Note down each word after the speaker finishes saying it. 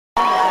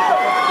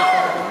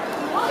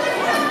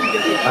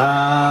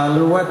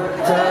Alouette,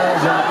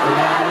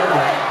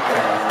 alouette,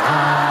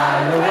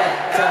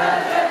 alouette.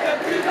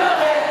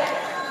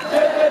 Je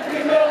peux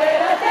plus me lever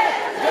la tête,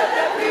 je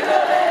peux plus me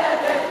lever la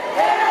tête,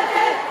 et la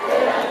tête,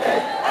 et la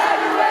tête.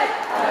 Alouette,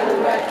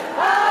 alouette,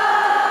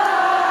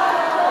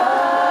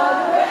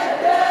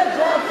 alouette,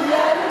 gentille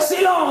alouette.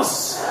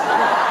 Silence!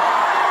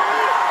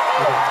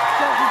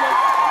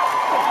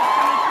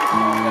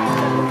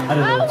 I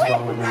don't know what's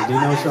wrong with me. Do you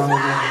know what's wrong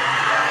with me?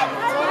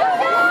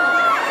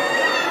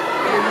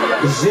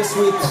 Je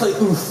suis très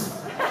ouf.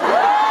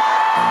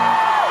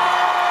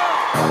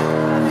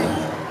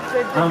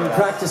 I'm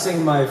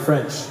practicing my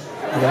French.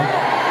 Yeah?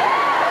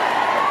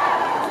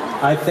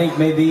 I think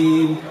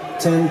maybe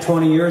 10,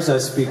 20 years I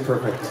speak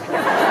perfect.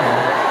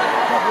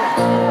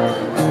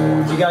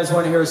 Do you guys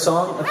want to hear a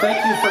song?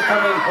 Thank you for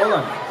coming. Hold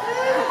on.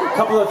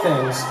 Couple of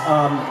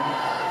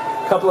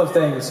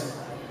things.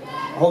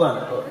 Hold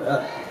on.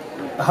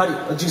 How do you,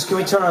 just can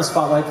we turn on a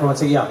spotlight for one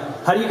second? Yeah.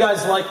 How do you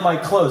guys like my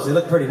clothes? They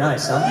look pretty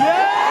nice, huh?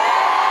 Yeah!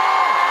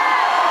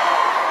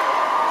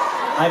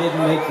 I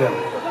didn't make them,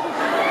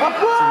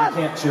 so you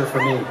can't cheer for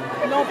me.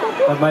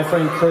 But my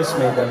friend Chris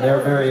made them. They're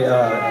very,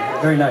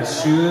 very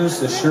nice. Shoes,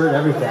 the shirt,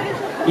 everything.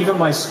 Even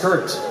my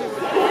skirt.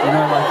 You know,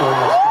 I like wearing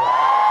my skirt.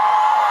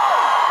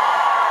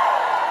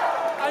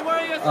 I'm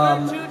wearing a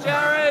skirt too,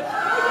 Jared.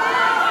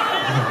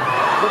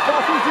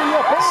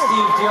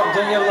 Steve,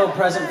 don't you have a little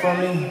present for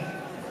me?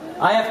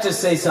 I have to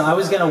say something. I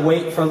was going to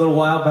wait for a little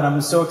while, but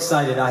I'm so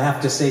excited. I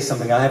have to say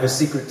something. I have a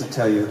secret to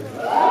tell you.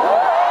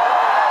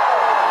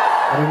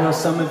 I don't know,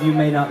 some of you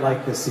may not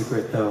like this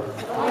secret, though.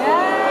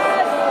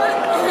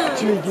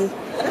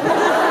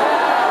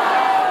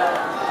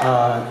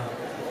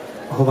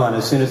 Hold on,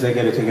 as soon as they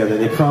get it together.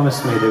 They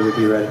promised me they would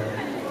be ready.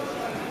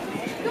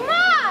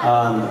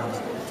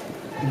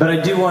 But I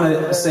do want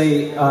to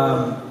say,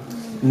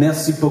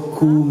 merci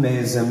beaucoup,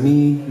 mes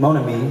amis, mon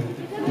ami,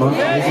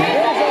 mes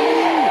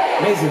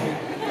amis,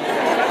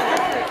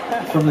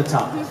 from the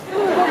top.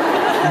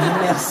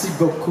 Merci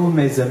beaucoup,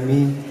 mes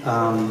amis.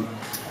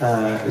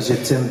 Je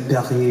t'aime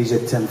Paris, je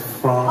t'aime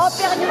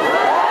France.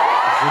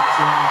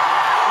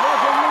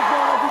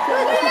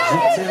 Je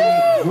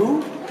t'aime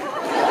vous.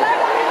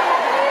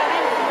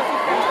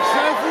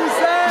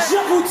 Je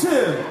vous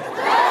t'aime.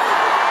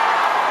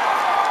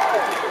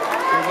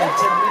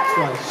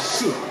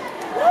 Shit.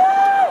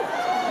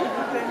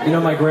 You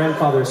know, my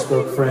grandfather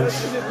spoke French. He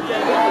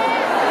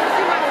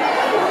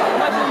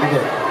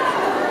did.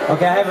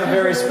 Okay, I have a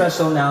very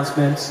special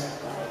announcement.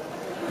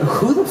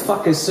 Who the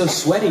fuck is so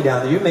sweaty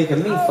down there? You're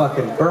making me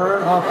fucking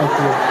burn off of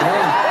your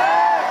brain.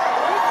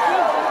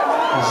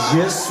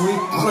 Je suis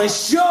très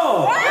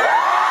chaud.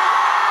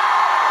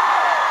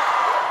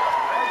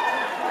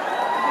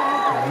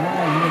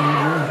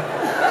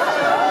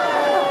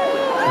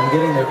 I'm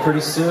getting there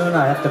pretty soon.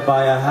 I have to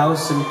buy a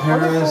house in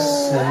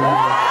Paris.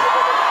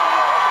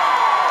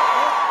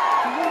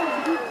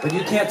 But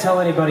you can't tell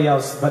anybody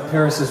else, but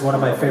Paris is one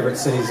of my favorite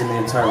cities in the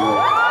entire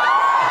world.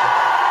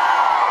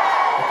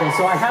 Okay,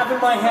 so I have in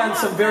my hand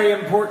some very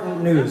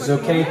important news,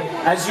 okay?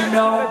 As you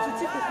know,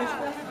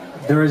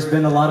 there has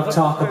been a lot of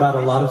talk about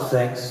a lot of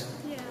things.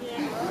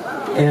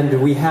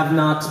 And we have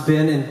not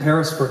been in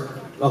Paris for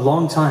a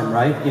long time,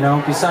 right? You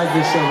know, besides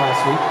this show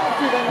last week.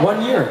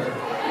 1 year.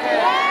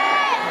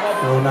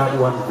 No, not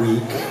 1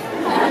 week.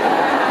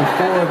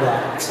 Before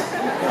that.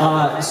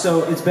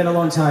 So it's been a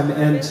long time,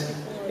 and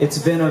it's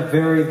been a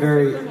very,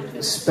 very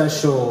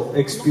special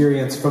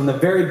experience. From the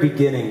very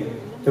beginning,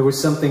 there was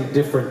something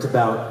different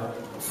about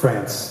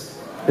France.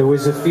 There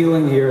was a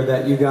feeling here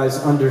that you guys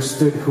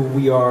understood who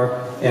we are,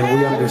 and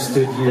we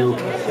understood you.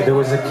 There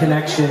was a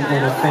connection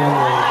and a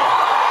family.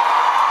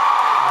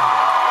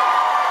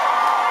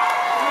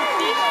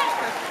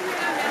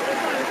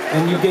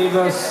 And you gave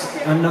us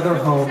another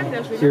home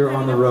here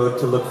on the road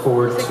to look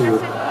forward to.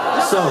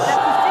 So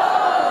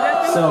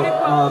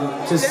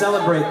to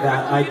celebrate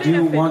that, I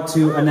do want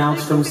to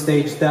announce from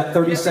stage that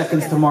 30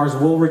 Seconds to Mars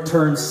will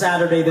return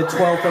Saturday, the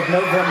 12th of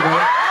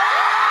November.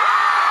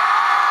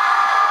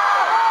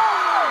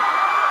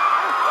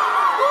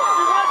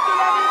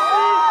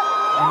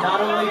 And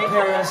not only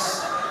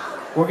Paris,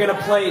 we're going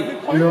to play,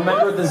 you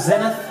remember the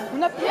Zenith?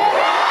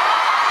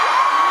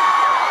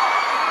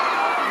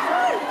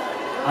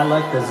 I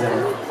like the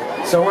Zenith.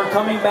 So we're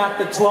coming back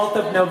the 12th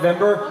of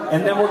November,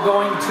 and then we're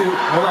going to,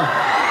 hold on.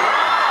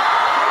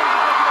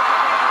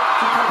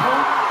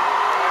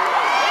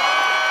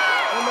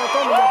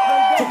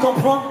 Tu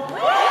comprends?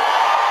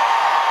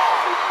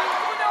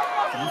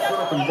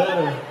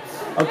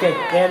 Okay,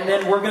 and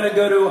then we're going to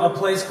go to a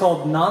place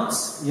called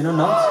Nantes. You know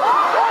Nantes?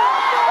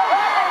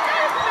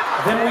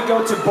 Then we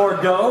go to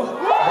Bordeaux. Then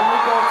we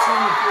go to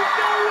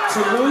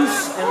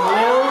Toulouse and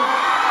Lille.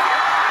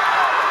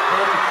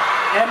 And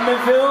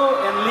Emerville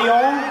and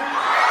Lyon.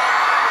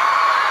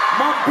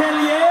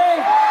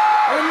 Montpellier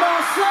and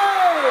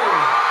Marseille.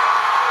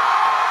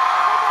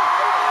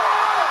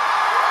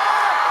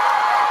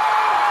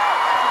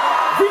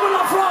 Vive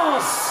la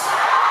France!